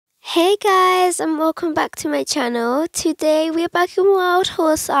Hey guys, and welcome back to my channel. Today we are back in Wild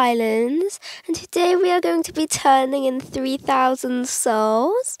Horse Islands, and today we are going to be turning in 3,000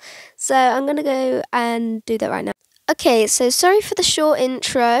 souls. So I'm gonna go and do that right now. Okay, so sorry for the short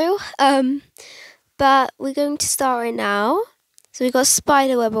intro, but we're going to start right now. So we got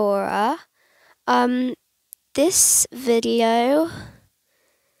Spiderweb Aura. This video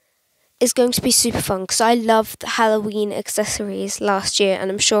is going to be super fun because I loved Halloween accessories last year, and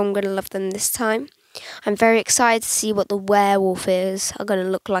I'm sure I'm going to love them this time. I'm very excited to see what the werewolf are going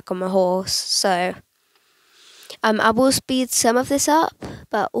to look like on my horse. So I will speed some of this up,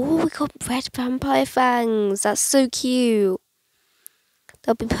 but oh, we got red vampire fangs. That's so cute.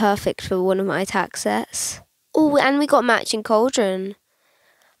 That'll be perfect for one of my attack sets. Oh, and we got matching cauldron.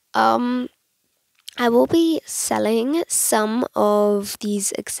 I will be selling some of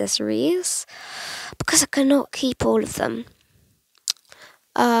these accessories because I cannot keep all of them.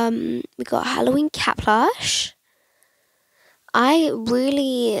 We got Halloween cat plush. I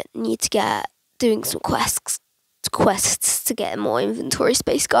really need to get doing some quests to get more inventory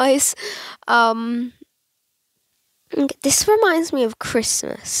space, guys. This reminds me of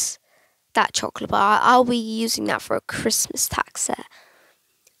Christmas. That chocolate bar. I'll be using that for a Christmas tack set.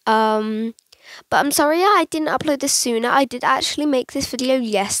 But I'm sorry I didn't upload this sooner. I did actually make this video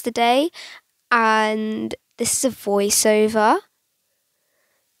yesterday, and this is a voiceover.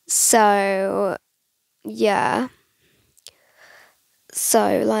 So, yeah.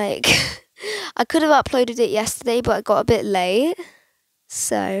 So, like, I could have uploaded it yesterday, but I got a bit late.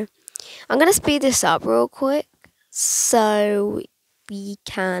 So, I'm going to speed this up real quick so we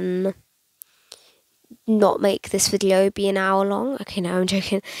can not make this video be an hour long. Okay, no, I'm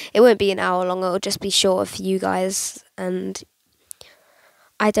joking. It won't be an hour long. It'll just be short for you guys, and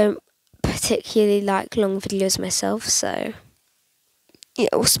I don't particularly like long videos myself, so yeah,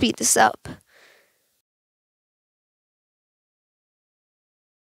 we'll speed this up.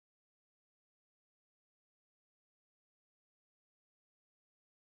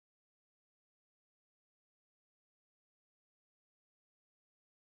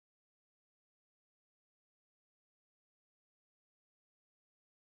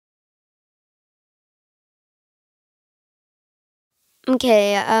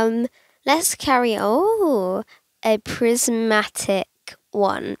 Okay, let's carry on. Oh, a prismatic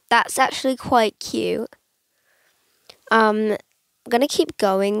one. That's actually quite cute. I'm gonna keep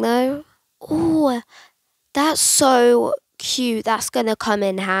going though. Oh, that's so cute. That's gonna come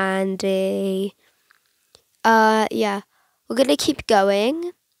in handy. Yeah, we're gonna keep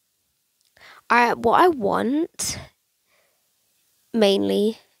going. What I want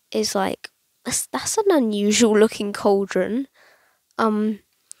mainly is like that's an unusual looking cauldron.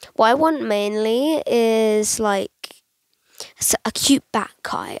 What I want mainly is like a cute bat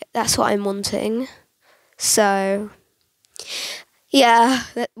kite. That's what I'm wanting. So yeah,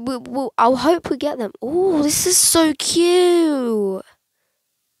 I'll hope we get them. Oh, this is so cute.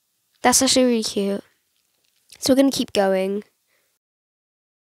 That's actually really cute. So we're gonna keep going.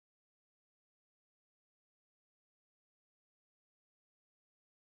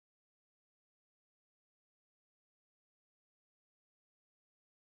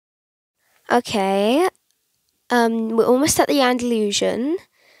 Okay. We're almost at the Andalusian.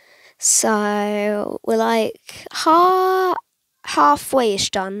 So we're like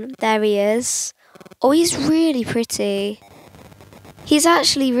halfway-ish done. There he is. Oh, he's really pretty. He's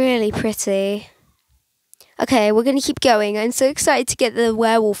actually really pretty. Okay, we're gonna keep going. I'm so excited to get the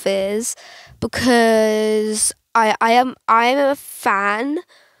werewolf ears because I'm a fan.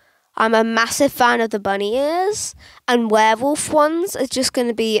 I'm a massive fan of the bunny ears, and werewolf ones are just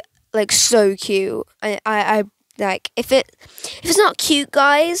gonna be like so cute. I like if it's not cute,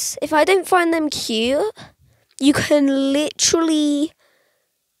 guys. If I don't find them cute, you can literally,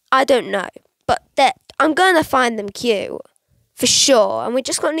 I don't know, but that I'm gonna find them cute for sure. And we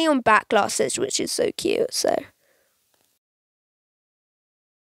just got neon back glasses, which is so cute. So.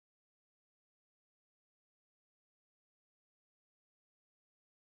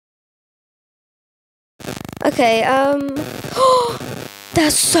 Okay,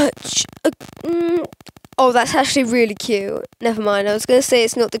 that's such a, oh, that's actually really cute. Never mind, I was going to say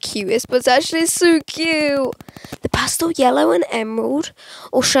it's not the cutest, but it's actually so cute. The pastel yellow and emerald,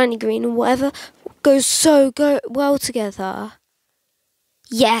 or shiny green, or whatever, goes so well together.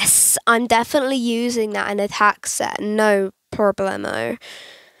 Yes, I'm definitely using that in attack set, no problemo.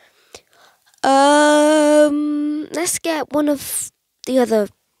 Let's get one of the other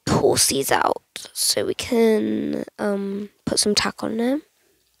horsies out so we can put some tack on them.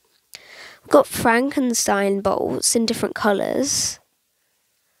 We've got Frankenstein bolts in different colours.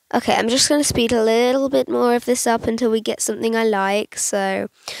 Okay, I'm just going to speed a little bit more of this up until we get something I like. So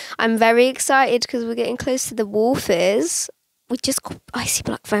I'm very excited because we're getting close to the wolfies. We just got icy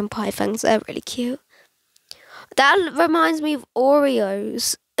black vampire fangs. They're really cute. That reminds me of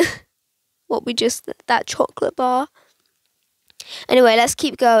Oreos. That chocolate bar. Anyway, let's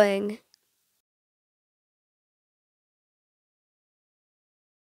keep going.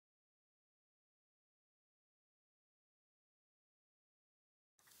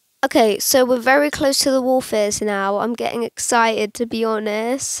 Okay, so we're very close to the wolfies now. I'm getting excited, to be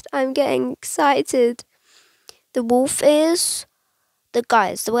honest. I'm getting excited. The wolf is... The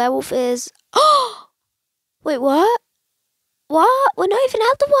werewolf is... Oh! Wait, what? What? We're not even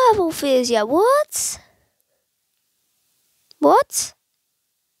at the werewolf is yet. What? What?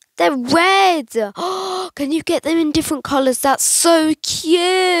 They're red. Oh, can you get them in different colours? That's so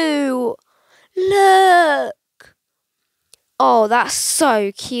cute. Look. Oh, that's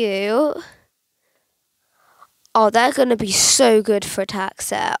so cute. Oh, they're going to be so good for attack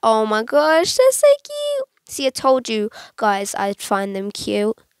set. Oh my gosh, they're so cute. See, I told you guys I'd find them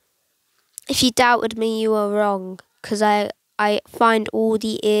cute. If you doubted me, you were wrong. Because I find all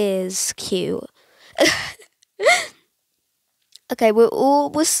the ears cute. Okay,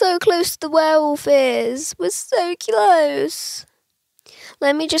 we're so close to the werewolf ears. We're so close.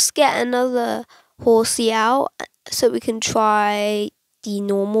 Let me just get another horsey out so we can try the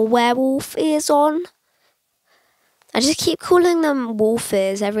normal werewolf ears on. I just keep calling them wolf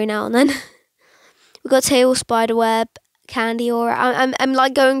ears every now and then. We got tail, spiderweb, candy aura. I'm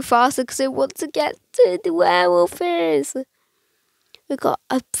like going faster because I want to get to the werewolf ears. We got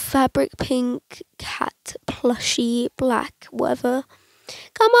a fabric pink cat plushie black whatever.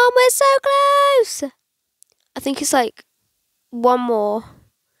 Come on, we're so close. I think it's like one more.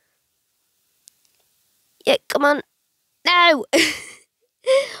 Yeah, come on. No.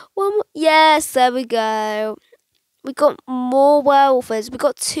 One more. Yes, there we go. We got more werewolfers. We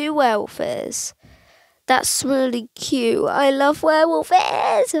got 2 werewolfers. That's really cute. I love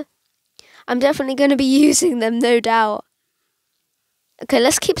werewolfers. I'm definitely going to be using them, no doubt. Okay,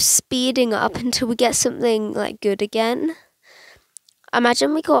 let's keep speeding up until we get something like good again.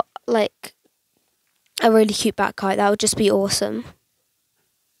 Imagine we got like a really cute bat kite. That would just be awesome.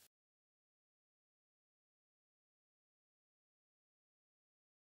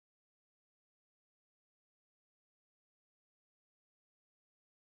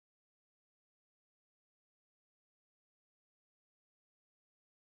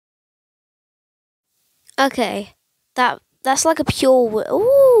 Okay, that's like a pure.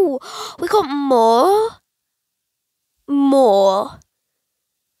 Ooh, we got more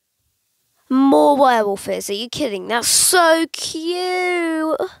werewolfers. Are you kidding? That's so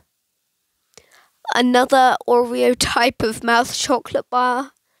cute. Another Oreo type of mouth chocolate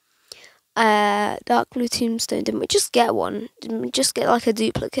bar. Dark blue tombstone. Didn't we just get one? Didn't we just get like a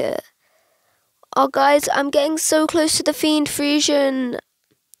duplicate? Oh, guys, I'm getting so close to the Fiend Fusion.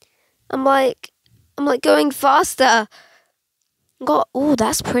 I'm like going faster. Oh,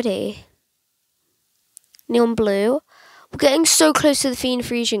 that's pretty. Neon blue. We're getting so close to the Fiend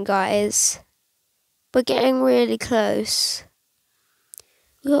Fusion, guys. We're getting really close.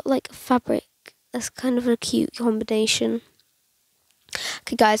 We got like a fabric. That's kind of a cute combination.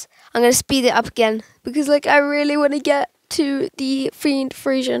 Okay, guys, I'm going to speed it up again. Because, like, I really want to get to the Fiend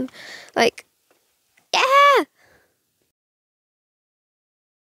Fusion. Like, yeah!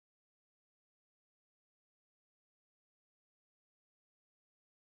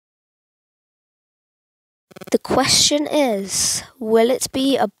 The question is, will it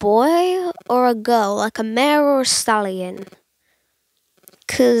be a boy or a girl, like a mare or a stallion?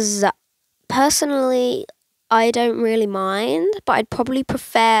 Because personally, I don't really mind, but I'd probably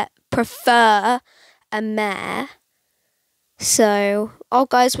prefer a mare. So, oh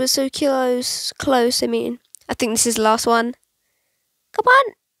guys, we're so close. I mean, I think this is the last one. Come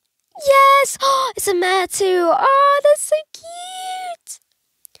on. Yes! Oh, it's a mare too. Oh, that's so cute.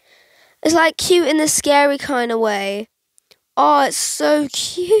 It's like cute in the scary kind of way. Oh, it's so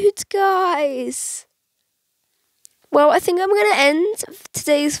cute, guys. Well, I think I'm going to end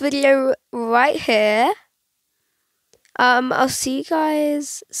today's video right here. I'll see you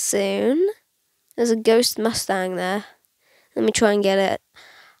guys soon. There's a ghost Mustang there. Let me try and get it.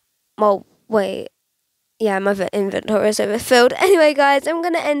 Well, wait. Yeah, my inventory is overfilled. Anyway, guys, I'm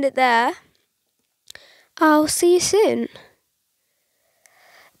going to end it there. I'll see you soon.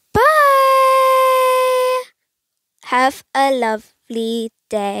 Bye! Have a lovely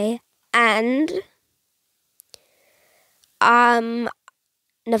day. And,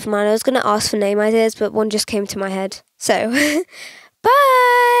 never mind, I was going to ask for name ideas, but one just came to my head. So,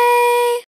 bye!